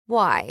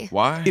Why?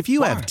 Why? If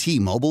you have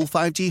T-Mobile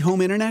 5G home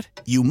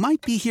internet, you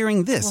might be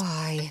hearing this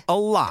Why? a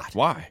lot.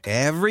 Why?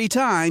 Every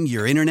time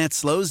your internet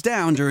slows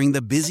down during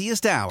the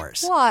busiest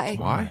hours. Why?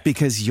 Why?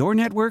 Because your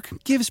network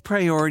gives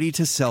priority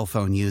to cell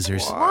phone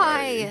users.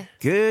 Why?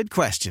 Good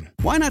question.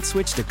 Why not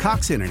switch to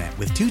Cox Internet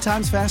with 2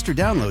 times faster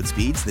download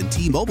speeds than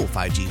T-Mobile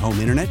 5G home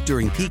internet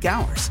during peak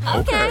hours?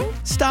 Okay.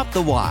 Stop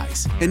the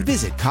whys and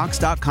visit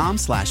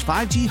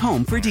cox.com/5G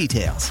home for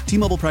details.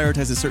 T-Mobile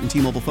prioritizes certain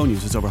T-Mobile phone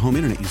users over home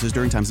internet users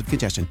during times of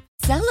congestion.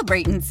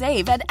 Celebrate and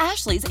save at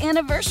Ashley's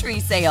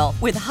Anniversary Sale.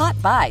 With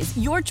Hot Buys,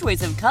 your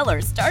choice of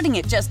colors starting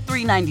at just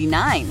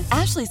 $3.99.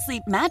 Ashley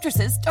Sleep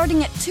mattresses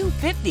starting at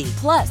 $2.50.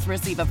 Plus,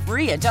 receive a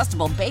free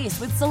adjustable base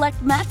with select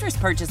mattress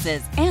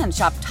purchases. And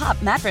shop top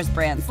mattress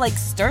brands like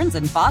Stearns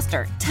 &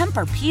 Foster,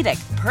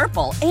 Tempur-Pedic,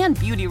 Purple, and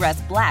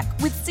Beautyrest Black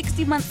with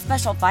 60-month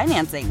special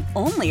financing.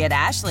 Only at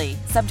Ashley.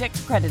 Subject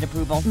to credit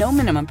approval. No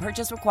minimum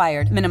purchase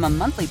required. Minimum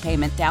monthly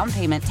payment, down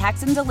payment,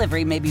 tax, and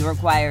delivery may be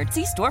required.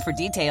 See store for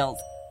details.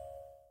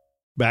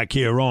 Back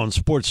here on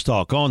Sports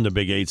Talk on the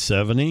Big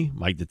 870,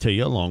 Mike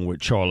Detillier along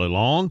with Charlie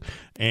Long.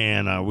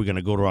 And we're going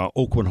to go to our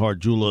Aucoin Hart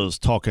Jewelers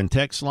Talk and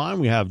Text line.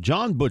 We have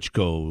John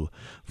Butchko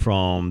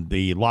from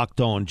the Locked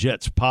On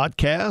Jets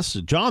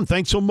podcast. John,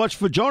 thanks so much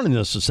for joining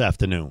us this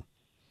afternoon.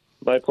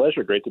 My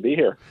pleasure. Great to be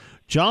here.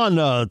 John,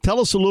 tell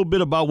us a little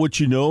bit about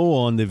what you know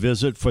on the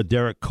visit for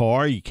Derek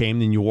Carr. You came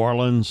to New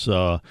Orleans,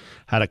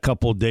 had a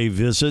couple-day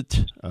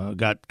visit,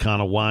 got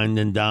kind of wined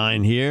and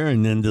dined here,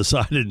 and then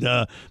decided,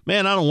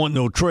 man, I don't want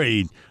no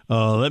trade.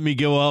 Let me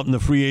go out in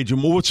the free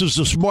agent, which is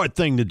the smart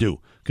thing to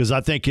do, because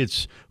I think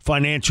it's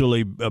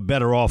financially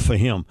better off for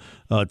him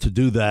to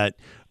do that.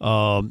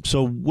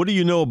 So what do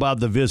you know about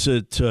the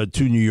visit to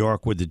New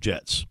York with the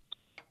Jets?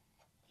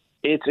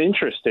 It's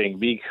interesting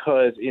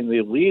because in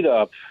the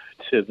lead-up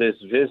to this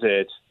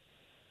visit,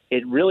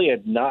 it really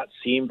had not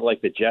seemed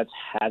like the Jets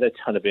had a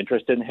ton of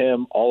interest in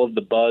him. All of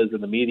the buzz in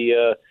the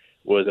media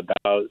was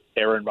about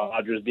Aaron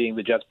Rodgers being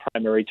the Jets'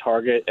 primary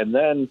target. And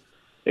then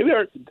maybe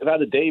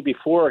about a day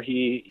before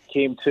he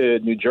came to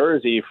New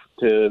Jersey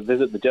to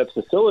visit the Jets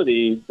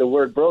facility, the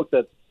word broke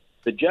that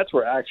the Jets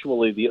were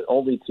actually the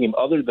only team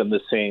other than the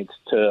Saints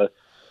to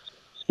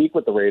speak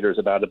with the Raiders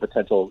about a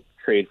potential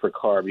trade for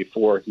Carr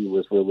before he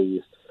was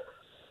released.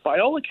 By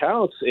all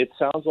accounts, it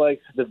sounds like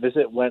the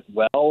visit went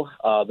well.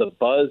 The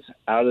buzz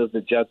out of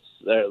the Jets,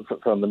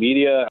 from the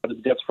media, out of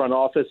the Jets front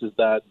office, is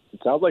that it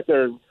sounds like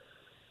they're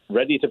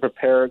ready to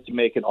prepare to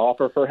make an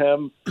offer for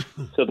him.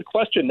 So the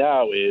question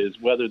now is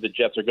whether the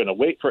Jets are going to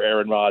wait for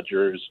Aaron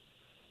Rodgers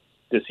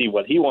to see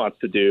what he wants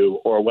to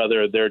do, or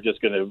whether they're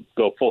just going to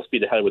go full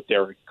speed ahead with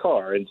Derek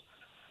Carr. And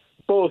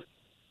both,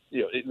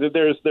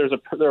 there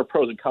are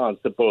pros and cons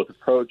to both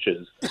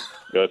approaches.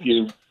 If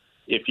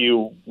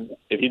you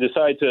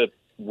decide to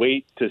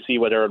wait to see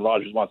what Aaron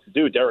Rodgers wants to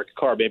do, Derek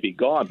Carr may be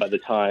gone by the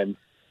time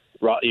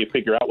you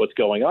figure out what's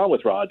going on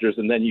with Rodgers,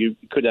 and then you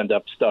could end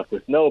up stuck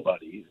with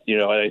nobody.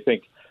 And I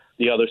think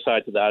the other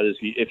side to that is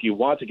if you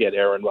want to get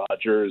Aaron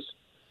Rodgers,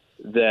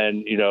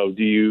 then,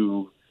 do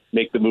you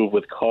make the move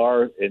with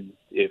Carr? And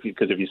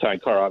because if you sign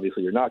Carr,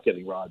 obviously you're not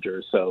getting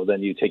Rodgers, so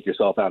then you take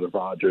yourself out of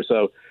Rodgers.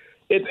 So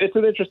it's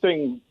an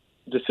interesting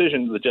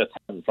decision the Jets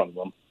have in front of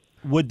them.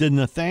 Would the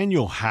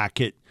Nathaniel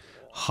Hackett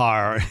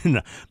hire?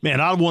 Man,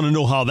 I want to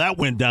know how that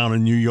went down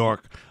in New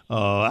York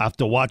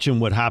after watching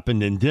what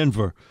happened in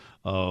Denver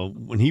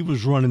when he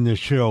was running this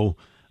show.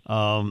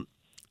 The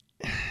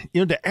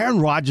Aaron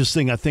Rodgers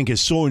thing, I think,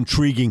 is so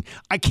intriguing.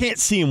 I can't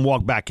see him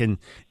walk back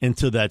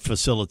into that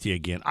facility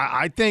again.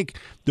 I think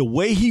the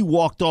way he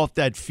walked off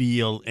that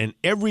field, and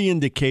every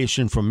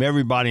indication from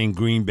everybody in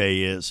Green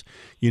Bay is,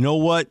 you know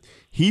what?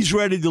 He's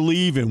ready to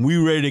leave, and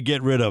we're ready to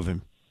get rid of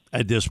him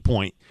at this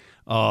point.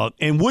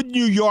 And would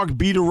New York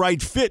be the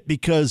right fit?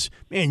 Because,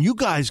 man, you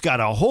guys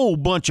got a whole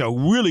bunch of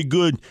really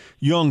good,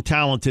 young,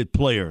 talented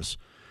players.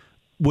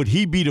 Would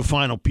he be the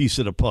final piece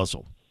of the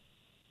puzzle?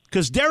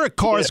 Because Derek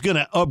Carr is going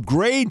to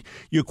upgrade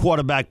your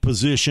quarterback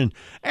position.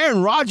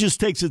 Aaron Rodgers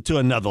takes it to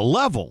another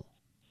level.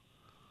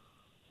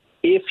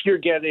 If you're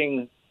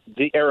getting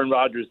the Aaron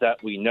Rodgers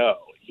that we know,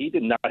 he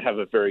did not have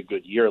a very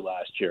good year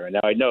last year. And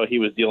now I know he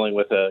was dealing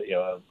with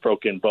a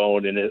broken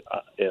bone in it.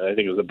 I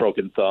think it was a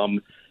broken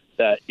thumb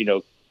that,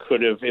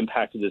 could have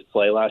impacted his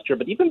play last year.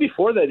 But even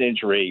before that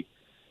injury,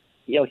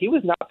 he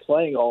was not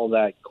playing all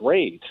that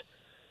great.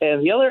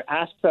 And the other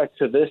aspect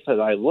to this that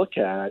I look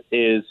at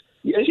is,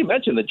 as you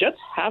mentioned, the Jets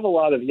have a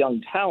lot of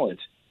young talent.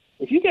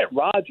 If you get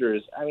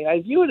Rodgers, I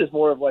view it as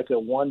more of like a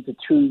 1 to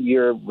 2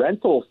 year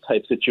rentals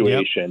type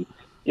situation.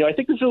 Yep. I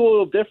think this is a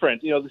little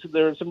different.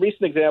 There are some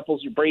recent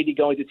examples, Brady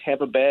going to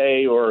Tampa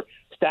Bay or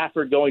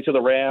Stafford going to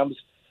the Rams.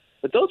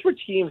 But those were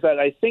teams that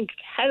I think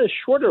had a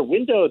shorter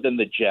window than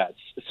the Jets.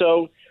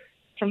 So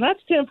from that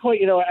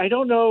standpoint, I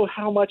don't know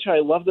how much I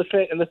love the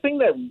fit. And the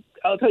thing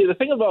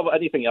above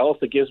anything else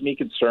that gives me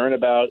concern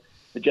about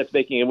the Jets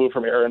making a move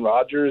from Aaron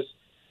Rodgers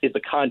is the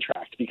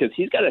contract, because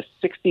he's got a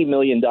 $60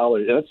 million,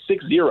 and that's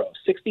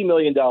 $60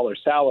 million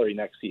salary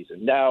next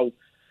season. Now,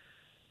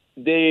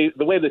 the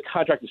way the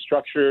contract is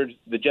structured,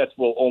 the Jets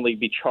will only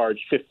be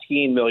charged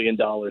 $15 million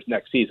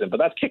next season, but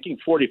that's kicking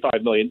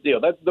 $45 million.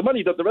 The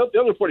money, the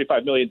other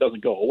 $45 million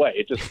doesn't go away.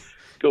 It just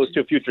goes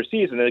to a future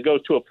season, and it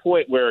goes to a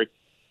point where,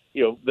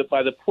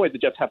 by the point the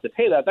Jets have to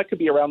pay that could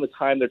be around the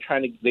time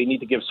they need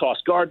to give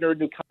Sauce Gardner a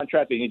new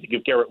contract. They need to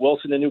give Garrett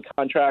Wilson a new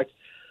contract.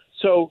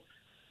 So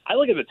I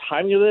look at the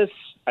timing of this.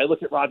 I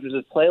look at Rodgers'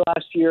 play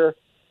last year.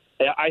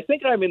 I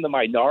think I'm in the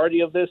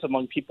minority of this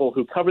among people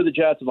who cover the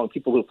Jets, among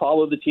people who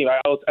follow the team.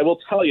 I will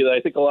tell you that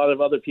I think a lot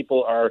of other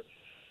people are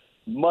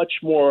much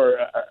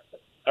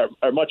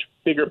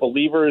bigger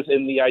believers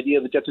in the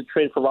idea the Jets would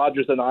trade for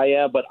Rodgers than I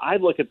am. But I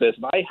look at this,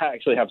 and I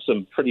actually have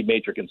some pretty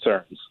major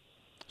concerns.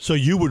 So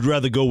you would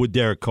rather go with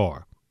Derek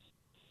Carr?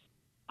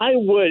 I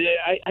would.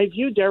 I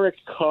view Derek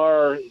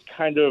Carr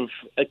kind of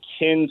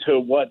akin to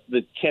what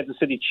the Kansas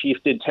City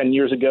Chiefs did 10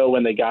 years ago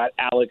when they got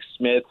Alex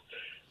Smith,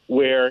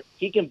 where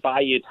he can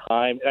buy you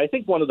time. And I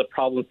think one of the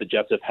problems the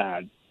Jets have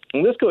had,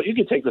 and you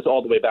can take this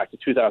all the way back to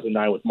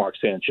 2009 with Mark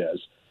Sanchez,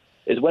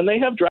 is when they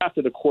have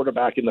drafted a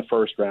quarterback in the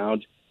first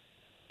round,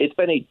 it's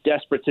been a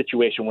desperate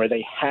situation where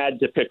they had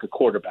to pick a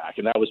quarterback.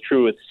 And that was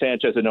true with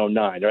Sanchez in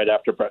 2009, right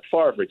after Brett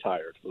Favre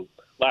retired.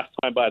 Last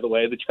time, by the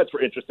way, the Jets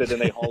were interested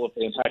in a Hall of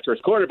Fame Packers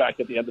quarterback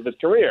at the end of his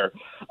career.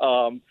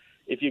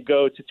 If you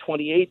go to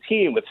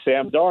 2018 with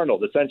Sam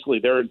Darnold, essentially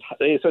they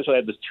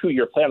had this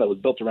 2-year plan that was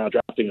built around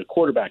drafting a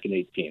quarterback in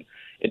 18.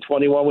 In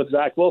 21 with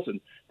Zach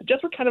Wilson, the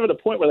Jets were kind of at a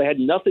point where they had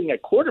nothing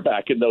at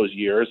quarterback in those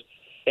years,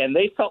 and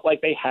they felt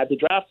like they had to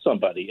draft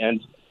somebody.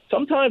 And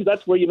sometimes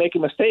that's where you make a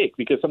mistake,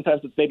 because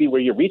sometimes it's maybe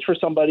where you reach for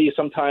somebody.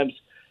 Sometimes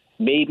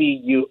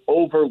maybe you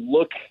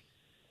overlook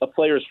a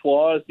player's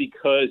flaws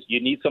because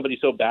you need somebody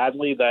so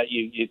badly that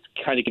it's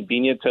kind of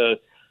convenient to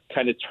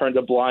kind of turn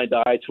a blind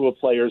eye to a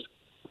player's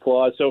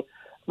flaws. So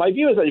my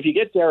view is that if you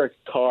get Derek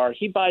Carr,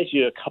 he buys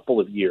you a couple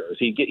of years.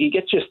 He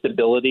gets you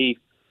stability.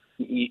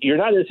 You're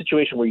not in a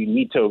situation where you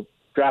need to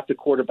draft a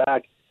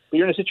quarterback, but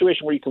you're in a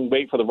situation where you can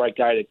wait for the right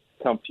guy to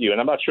come to you. And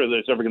I'm not sure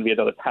there's ever going to be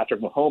another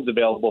Patrick Mahomes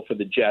available for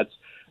the Jets,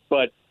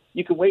 but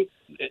you can wait,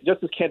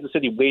 just as Kansas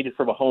City waited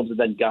for Mahomes and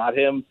then got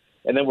him,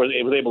 and then was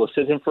able to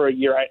sit him for a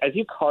year. I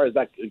view Carr as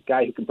that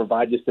guy who can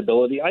provide you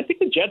stability. I think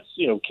the Jets,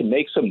 can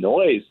make some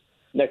noise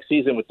next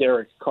season with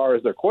Derek Carr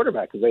as their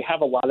quarterback because they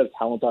have a lot of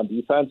talent on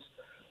defense.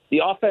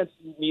 The offense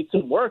needs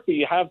some work, but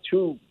you have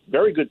two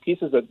very good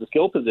pieces at the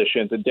skill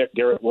positions in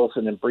Garrett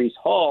Wilson and Breece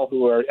Hall,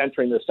 who are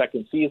entering their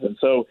second season.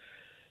 So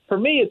for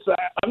me,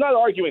 I'm not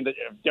arguing that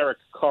if Derek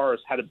Carr has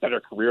had a better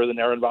career than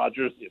Aaron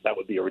Rodgers. That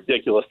would be a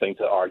ridiculous thing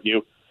to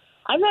argue.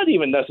 I'm not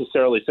even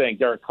necessarily saying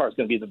Derek Carr is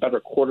going to be the better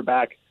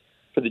quarterback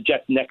for the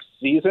Jets next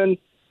season.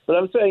 But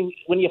I'm saying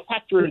when you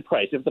factor in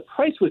price, if the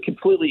price was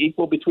completely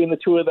equal between the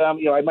two of them,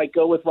 I might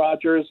go with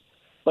Rodgers.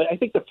 But I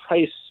think the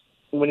price,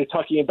 when you're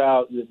talking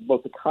about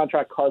both the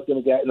contract Carr's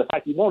going to get and the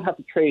fact you won't have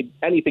to trade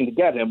anything to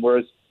get him,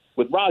 whereas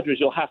with Rodgers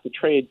you'll have to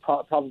trade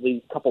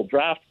probably a couple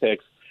draft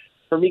picks.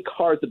 For me,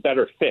 Carr's the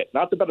better fit.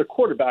 Not the better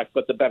quarterback,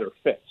 but the better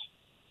fit.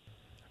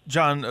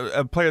 John,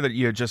 a player that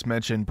you had just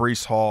mentioned,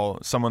 Breece Hall,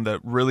 someone that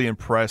really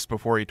impressed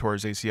before he tore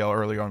his ACL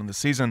early on in the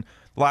season.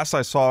 The last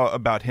I saw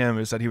about him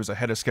is that he was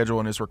ahead of schedule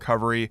in his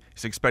recovery.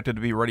 He's expected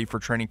to be ready for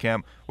training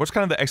camp. What's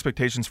kind of the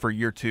expectations for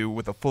year 2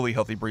 with a fully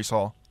healthy Breece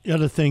Hall? The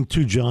other thing,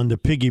 too, John, to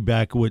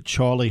piggyback what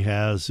Charlie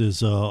has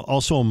is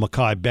also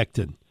Mekhi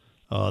Becton,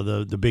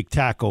 the big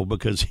tackle,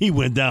 because he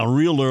went down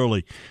real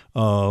early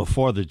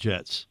for the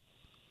Jets.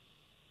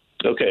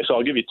 Okay, so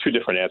I'll give you two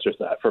different answers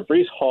to that. For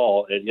Breece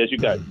Hall, as you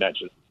guys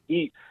mentioned,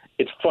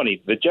 it's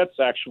funny. The Jets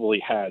actually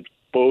had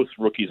both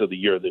rookies of the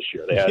year this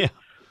year. They had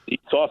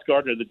Sauce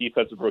Gardner, the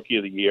defensive rookie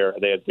of the year,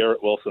 and they had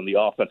Garrett Wilson, the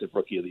offensive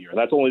rookie of the year. And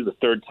that's only the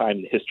third time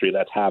in history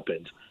that's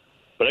happened.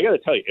 But I got to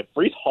tell you, if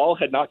Breece Hall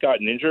had not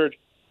gotten injured,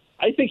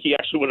 I think he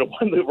actually would have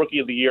won the rookie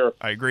of the year.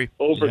 I agree.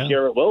 Over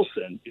Garrett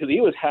Wilson, because he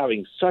was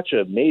having such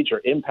a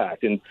major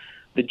impact. And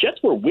the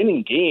Jets were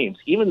winning games,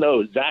 even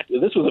though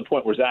this was a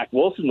point where Zach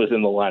Wilson was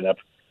in the lineup.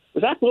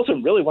 But Zach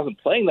Wilson really wasn't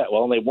playing that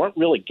well, and they weren't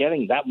really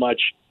getting that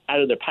much out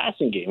of their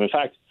passing game. In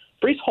fact,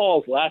 Breece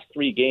Hall's last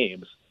 3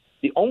 games,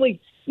 the only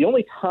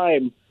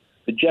time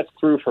the Jets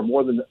threw for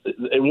more than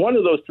 – in one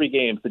of those 3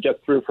 games, the Jets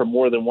threw for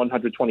more than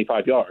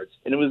 125 yards.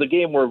 And it was a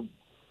game where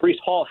Breece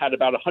Hall had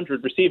about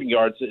 100 receiving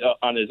yards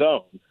on his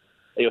own.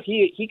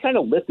 He kind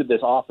of lifted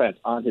this offense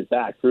on his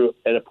back through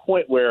at a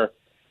point where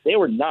they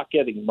were not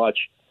getting much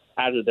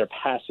out of their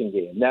passing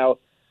game. Now,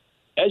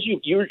 as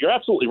you're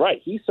absolutely right.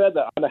 He said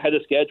that I'm ahead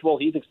of schedule.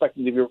 He's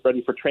expecting to be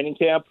ready for training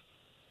camp.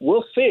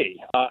 We'll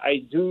see.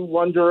 I do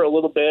wonder a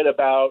little bit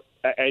about,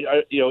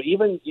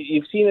 even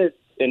you've seen it,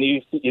 and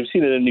you've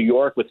seen it in New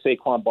York with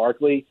Saquon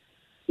Barkley.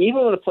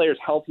 Even when a player's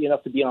healthy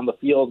enough to be on the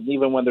field, and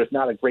even when there's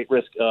not a great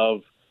risk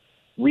of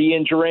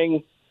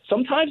re-injuring,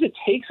 sometimes it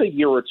takes a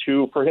year or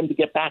two for him to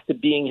get back to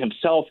being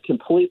himself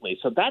completely.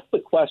 So that's the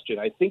question.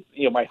 I think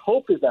my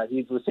hope is that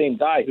he's the same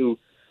guy who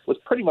was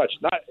pretty much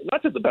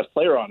not just the best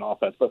player on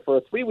offense, but for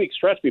a 3-week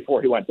stretch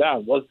before he went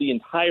down was the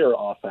entire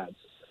offense.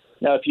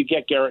 Now, if you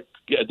get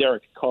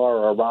Derek Carr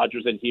or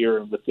Rodgers in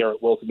here with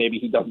Garrett Wilson, maybe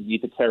he doesn't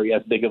need to carry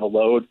as big of a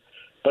load.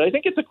 But I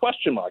think it's a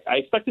question mark. I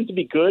expect him to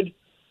be good.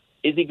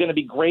 Is he going to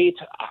be great?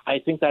 I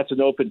think that's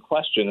an open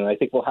question, and I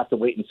think we'll have to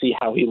wait and see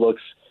how he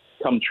looks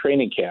come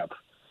training camp.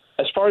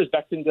 As far as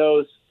Becton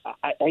goes,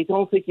 I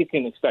don't think you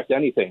can expect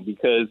anything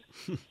because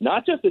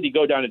not just did he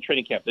go down to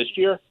training camp this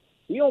year,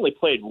 he only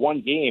played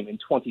one game in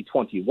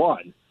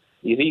 2021.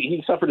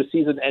 He suffered a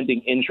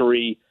season-ending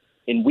injury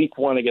in Week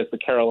 1 against the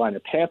Carolina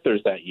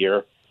Panthers that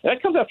year. And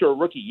that comes after a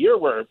rookie year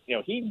where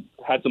he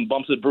had some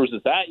bumps and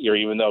bruises that year,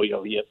 even though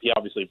he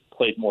obviously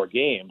played more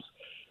games.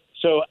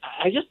 So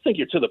I just think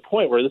you're to the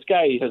point where this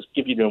guy has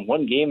given you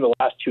one game the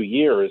last 2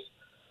 years.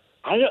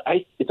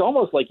 It's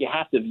almost like you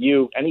have to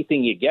view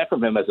anything you get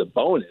from him as a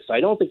bonus. I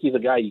don't think he's a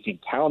guy you can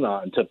count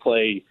on to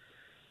play.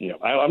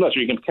 I'm not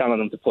sure you can count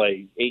on him to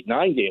play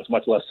 8-9 games,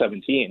 much less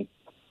 17.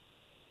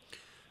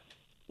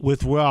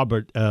 With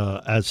Robert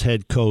as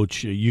head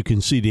coach, you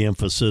can see the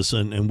emphasis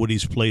and what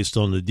he's placed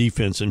on the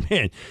defense. And,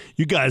 man,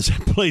 you guys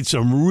have played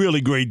some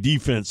really great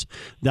defense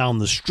down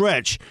the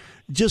stretch.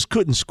 Just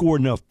couldn't score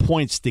enough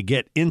points to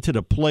get into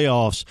the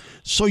playoffs.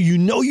 So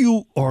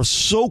you are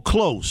so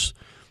close.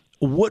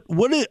 What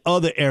are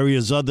other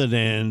areas other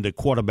than the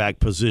quarterback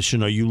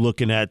position are you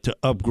looking at to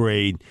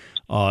upgrade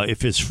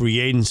if it's free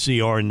agency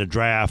or in the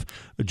draft?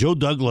 Joe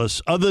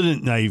Douglas, other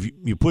than now, if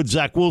you put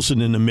Zach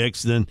Wilson in the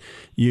mix, then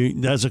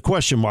there's a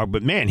question mark.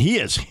 But, man, he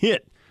has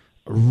hit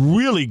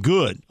really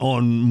good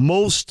on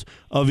most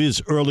of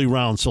his early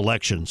round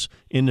selections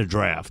in the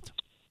draft.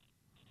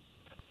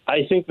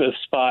 I think the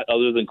spot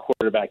other than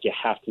quarterback you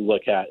have to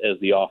look at is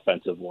the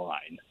offensive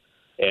line.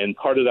 And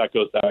part of that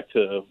goes back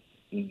to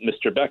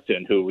Mr.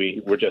 Becton, who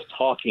we were just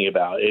talking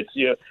about. It's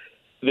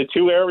the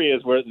two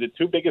areas where the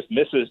two biggest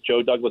misses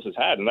Joe Douglas has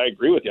had, and I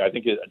agree with you. I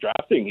think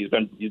drafting he's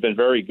been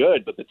very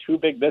good, but the two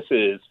big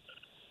misses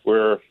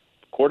were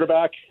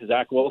quarterback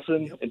Zach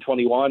Wilson in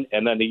 21,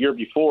 and then the year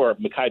before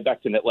Mekhi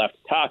Becton at left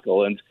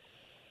tackle. And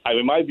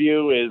my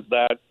view is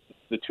that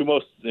the two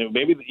most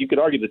maybe you could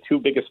argue the two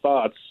biggest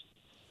spots,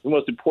 the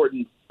most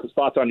important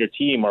spots on your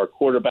team are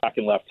quarterback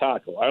and left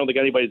tackle. I don't think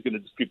anybody's going to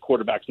dispute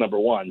quarterback's number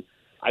one.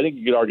 I think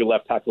you could argue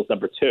left tackle's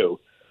number two.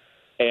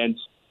 And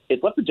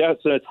it left the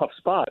Jets in a tough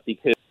spot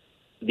because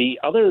the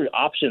other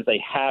options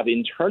they have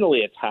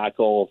internally at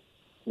tackle,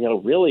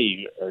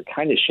 really are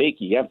kind of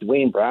shaky. You have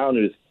Dwayne Brown,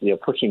 who's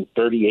pushing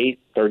 38,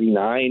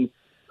 39,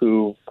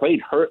 who played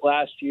hurt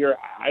last year.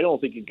 I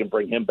don't think you can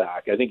bring him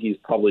back. I think he's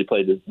probably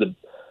played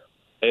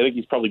I think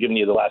he's probably given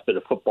you the last bit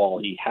of football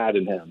he had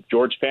in him.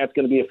 George Fant's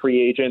going to be a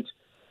free agent.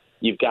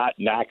 You've got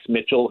Max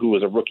Mitchell, who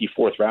was a rookie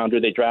fourth-rounder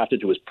they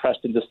drafted, who was pressed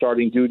into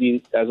starting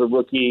duty as a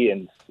rookie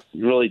and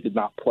really did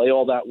not play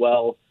all that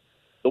well.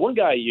 The one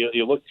guy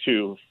you look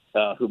to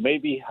who may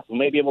be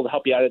able to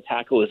help you out at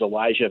tackle is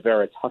Elijah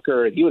Vera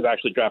Tucker. He was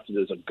actually drafted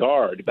as a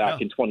guard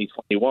back in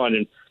 2021,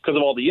 and because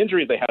of all the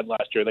injuries they had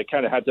last year, they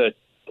kind of had to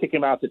kick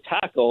him out to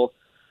tackle,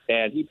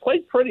 and he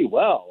played pretty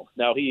well.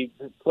 Now, he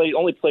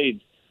only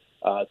played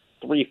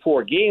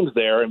 3-4 games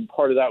there, and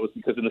part of that was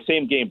because in the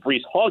same game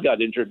Breece Hall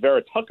got injured.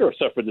 Vera Tucker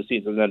suffered the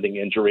season-ending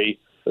injury.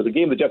 It was a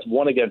game the Jets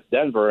won against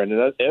Denver, and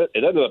it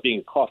ended up being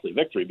a costly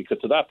victory because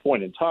to that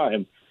point in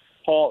time,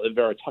 Hall and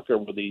Vera Tucker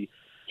were the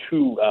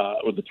two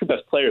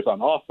best players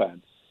on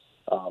offense.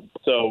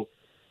 So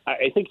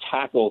I think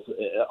tackles,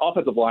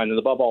 offensive line, and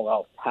above all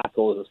else,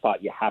 tackle is a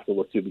spot you have to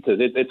look to because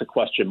it's a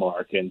question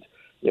mark. And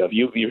if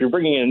you're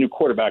bringing in a new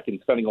quarterback and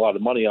spending a lot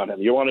of money on him,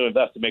 you want to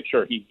invest to make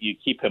sure you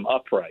keep him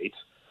upright.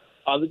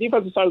 On the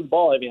defensive side of the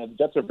ball, the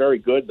Jets are very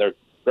good. They're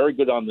very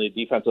good on the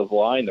defensive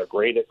line. They're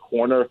great at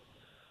corner.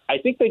 I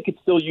think they could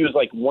still use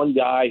one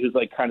guy who's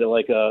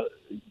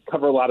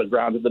cover a lot of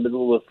ground in the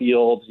middle of the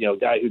field.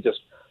 Guy who just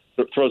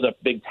throws up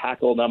big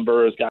tackle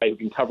numbers. Guy who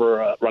can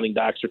cover running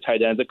backs or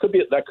tight ends. That could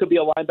be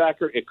a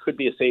linebacker. It could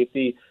be a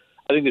safety.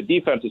 I think the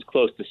defense is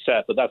close to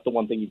set, but that's the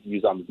one thing you can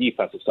use on the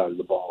defensive side of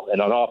the ball.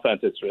 And on offense,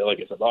 it's really, like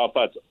I said,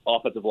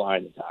 offensive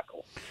line and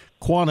tackle.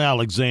 Quan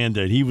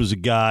Alexander, he was a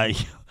guy,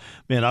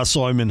 man, I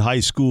saw him in high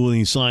school, and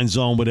he signs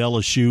on with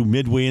LSU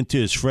midway into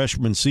his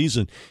freshman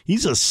season.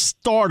 He's a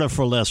starter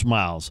for Les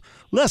Miles.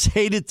 Les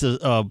hated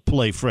to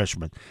play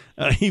freshman.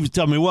 He was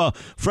telling me, well,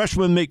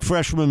 freshmen make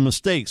freshman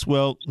mistakes.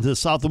 Well, the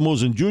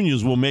sophomores and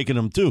juniors were making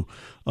them too.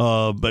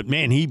 But,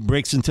 man, he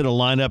breaks into the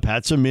lineup,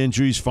 had some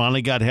injuries,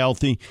 finally got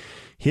healthy,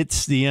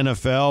 hits the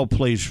NFL,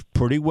 plays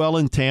pretty well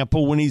in Tampa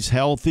when he's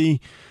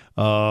healthy.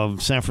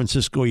 San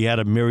Francisco, he had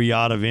a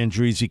myriad of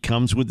injuries. He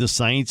comes with the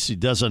Saints. He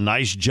does a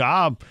nice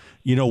job,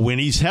 when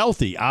he's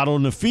healthy out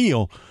on the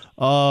field.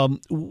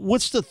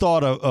 What's the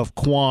thought of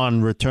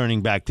Quan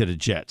returning back to the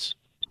Jets?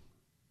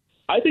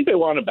 I think they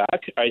want him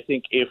back. I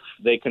think if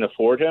they can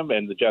afford him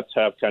and the Jets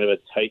have kind of a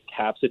tight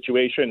cap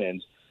situation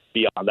and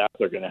beyond that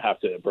they're going to have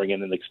to bring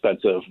in an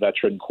expensive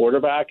veteran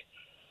quarterback,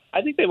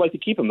 I think they like to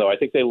keep him, though. I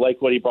think they like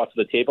what he brought to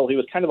the table. He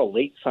was kind of a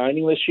late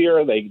signing this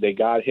year. They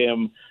got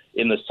him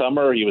in the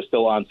summer. He was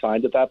still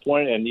unsigned at that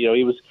point, and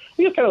he was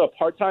kind of a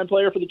part-time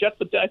player for the Jets,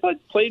 but I thought he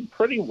played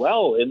pretty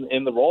well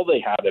in the role they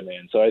had him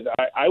in. So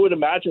I would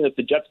imagine if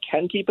the Jets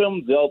can keep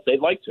him,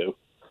 they'd like to.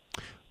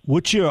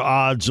 What's your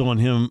odds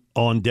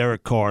on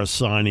Derek Carr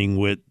signing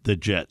with the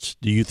Jets?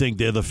 Do you think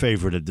they're the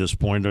favorite at this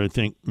point, or do you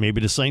think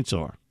maybe the Saints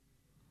are?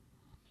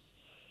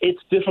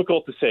 It's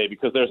difficult to say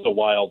because there's a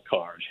wild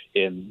card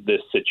in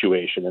this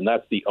situation, and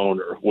that's the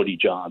owner, Woody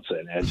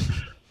Johnson. And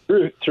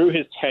through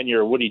his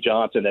tenure, Woody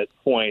Johnson at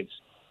points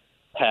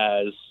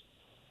has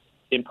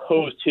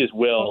imposed his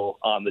will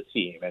on the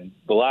team. And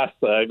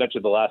I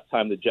mentioned the last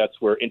time the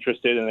Jets were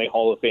interested in a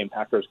Hall of Fame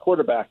Packers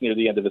quarterback near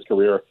the end of his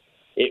career,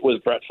 it was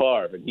Brett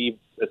Favre. And he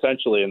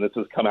essentially, and this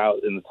has come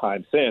out in the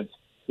time since,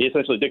 he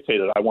essentially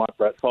dictated, I want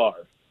Brett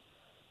Favre.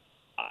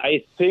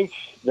 I think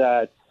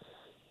that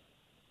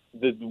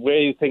the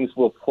way things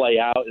will play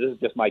out, this is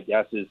just my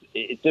guess, is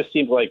it just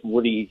seems like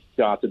Woody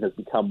Johnson has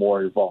become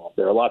more involved.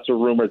 There are lots of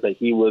rumors that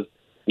he was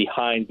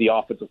behind the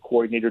offensive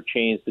coordinator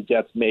change the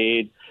Jets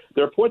made.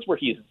 There are points where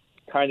he's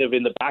kind of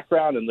in the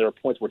background, and there are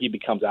points where he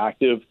becomes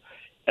active.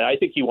 And I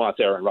think he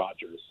wants Aaron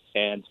Rodgers.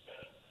 And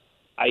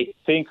I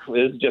think,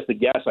 this is just a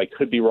guess, I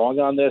could be wrong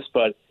on this,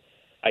 but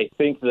I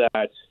think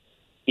that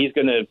he's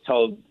going to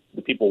tell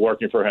the people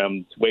working for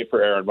him to wait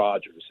for Aaron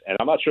Rodgers. And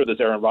I'm not sure this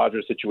Aaron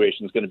Rodgers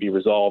situation is going to be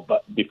resolved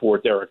before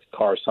Derek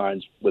Carr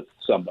signs with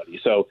somebody.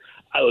 So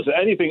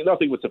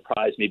nothing would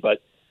surprise me,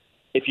 but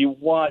if you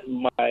want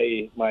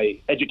my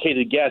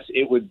educated guess,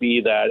 it would be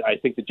that I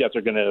think the Jets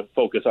are going to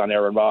focus on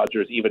Aaron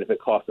Rodgers, even if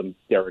it costs them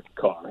Derek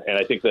Carr. And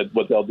I think that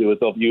what they'll do is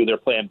they'll view their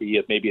plan B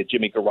as maybe a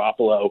Jimmy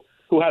Garoppolo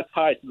who has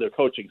ties to their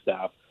coaching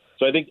staff.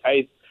 So I think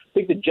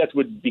the Jets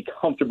would be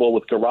comfortable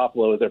with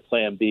Garoppolo as their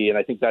plan B, and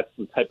I think that's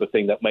the type of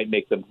thing that might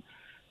make them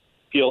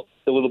feel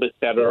a little bit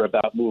better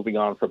about moving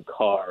on from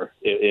Carr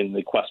in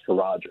the quest for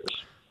Rodgers.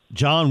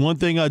 John, one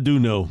thing I do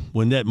know,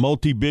 when that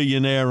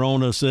multi-billionaire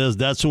owner says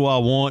that's who I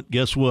want,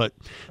 guess what?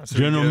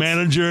 General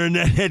manager and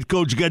that head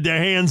coach got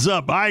their hands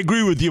up. I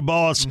agree with you,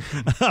 boss.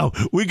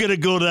 We're going to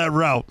go that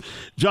route.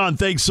 John,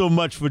 thanks so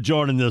much for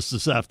joining us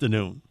this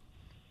afternoon.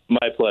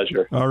 My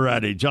pleasure. All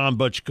righty. John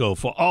Butchko.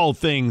 For all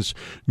things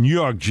New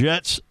York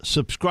Jets,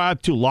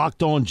 subscribe to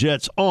Locked On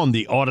Jets on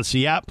the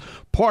Odyssey app,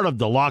 part of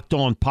the Locked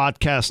On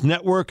Podcast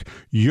Network,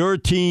 your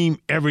team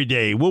every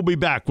day. We'll be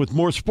back with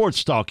more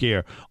sports talk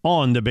here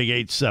on the Big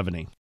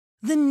 870.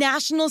 The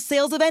national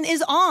sales event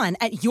is on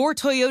at your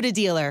Toyota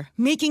dealer,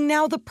 making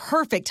now the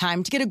perfect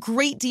time to get a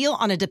great deal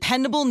on a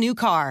dependable new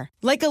car.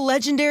 Like a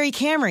legendary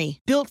Camry,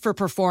 built for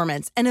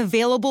performance and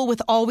available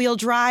with all-wheel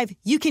drive,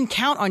 you can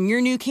count on your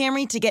new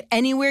Camry to get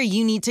anywhere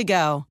you need to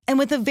go. And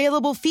with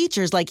available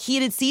features like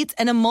heated seats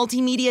and a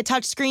multimedia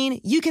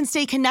touchscreen, you can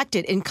stay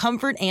connected in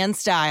comfort and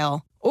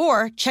style.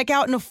 Or check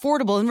out an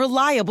affordable and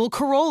reliable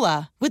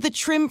Corolla with a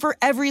trim for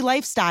every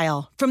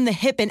lifestyle, from the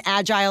hip and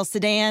agile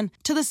sedan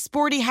to the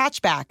sporty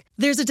hatchback.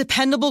 There's a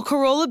dependable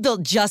Corolla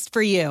built just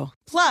for you.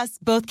 Plus,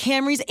 both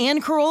Camrys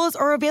and Corollas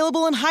are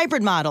available in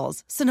hybrid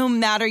models, so no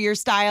matter your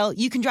style,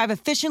 you can drive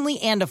efficiently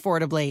and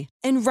affordably.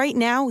 And right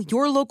now,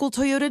 your local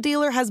Toyota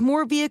dealer has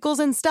more vehicles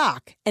in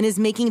stock and is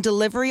making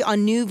delivery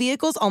on new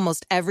vehicles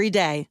almost every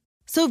day.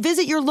 So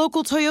visit your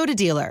local Toyota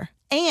dealer.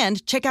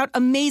 And check out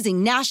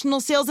amazing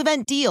national sales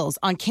event deals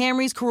on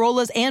Camrys,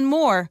 Corollas, and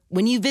more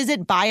when you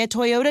visit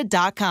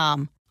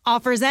buyatoyota.com.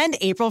 Offers end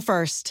April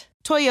 1st.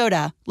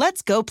 Toyota,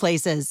 let's go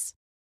places.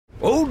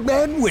 Old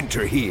Man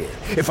Winter here.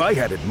 If I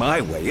had it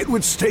my way, it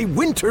would stay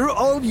winter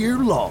all year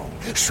long.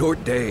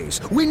 Short days,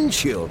 wind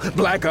chill,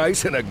 black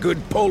ice, and a good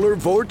polar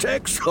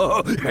vortex.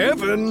 Oh,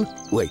 heaven.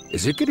 Wait,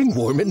 is it getting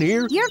warm in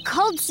here? Your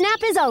cold snap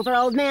is over,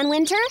 Old Man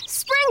Winter.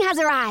 Spring has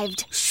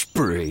arrived.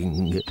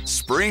 Spring.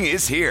 Spring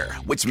is here,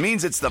 which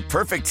means it's the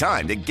perfect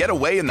time to get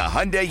away in the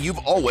Hyundai you've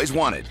always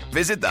wanted.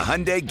 Visit the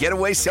Hyundai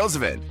Getaway Sales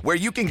Event, where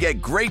you can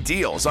get great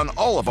deals on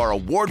all of our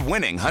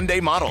award-winning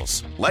Hyundai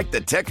models, like the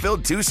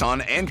tech-filled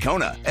Tucson and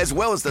Kona, as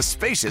well as the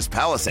spacious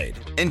Palisade.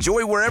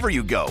 Enjoy wherever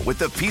you go with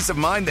the peace of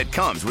mind that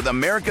comes with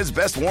America's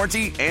best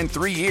warranty and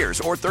 3 years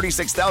or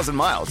 36,000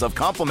 miles of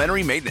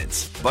complimentary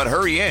maintenance. But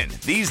hurry in,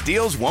 these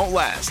deals won't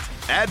last.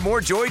 Add more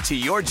joy to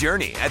your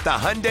journey at the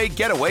Hyundai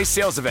Getaway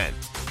Sales Event.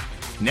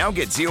 Now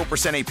get 0%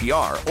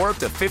 APR or up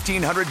to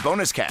 $1,500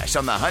 bonus cash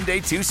on the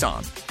Hyundai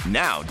Tucson.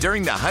 Now,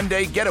 during the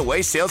Hyundai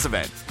Getaway Sales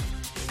Event.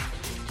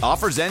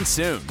 Offers end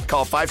soon.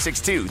 Call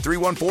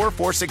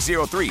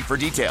 562-314-4603 for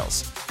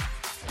details.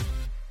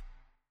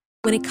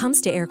 When it comes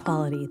to air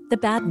quality, the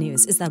bad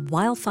news is that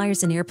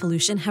wildfires and air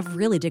pollution have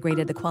really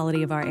degraded the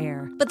quality of our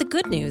air. But the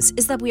good news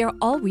is that we are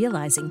all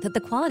realizing that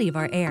the quality of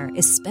our air,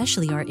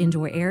 especially our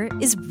indoor air,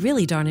 is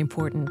really darn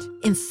important.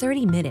 In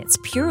 30 minutes,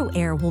 Puro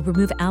Air will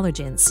remove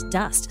allergens,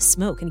 dust,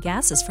 smoke, and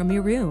gases from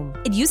your room.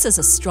 It uses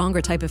a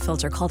stronger type of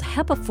filter called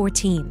HEPA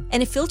 14,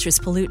 and it filters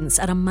pollutants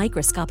at a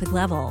microscopic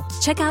level.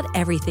 Check out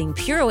everything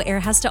Puro Air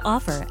has to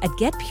offer at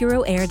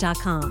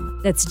getpuroair.com.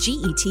 That's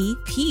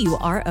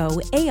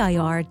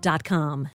GETPUROAIR.com.